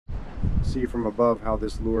see from above how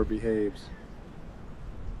this lure behaves.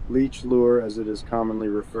 Leech lure, as it is commonly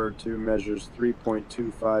referred to, measures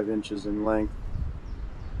 3.25 inches in length.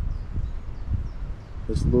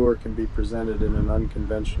 This lure can be presented in an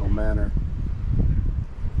unconventional manner.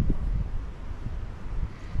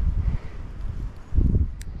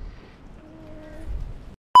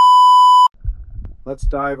 Let's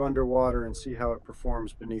dive underwater and see how it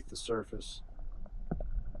performs beneath the surface.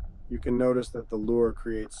 You can notice that the lure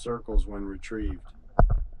creates circles when retrieved.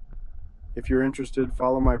 If you're interested,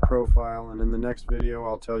 follow my profile, and in the next video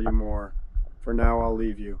I'll tell you more. For now, I'll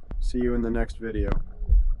leave you. See you in the next video.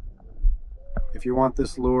 If you want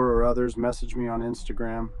this lure or others, message me on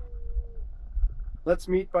Instagram. Let's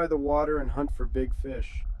meet by the water and hunt for big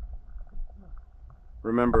fish.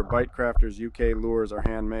 Remember, BiteCraftersUK lures are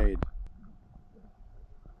handmade.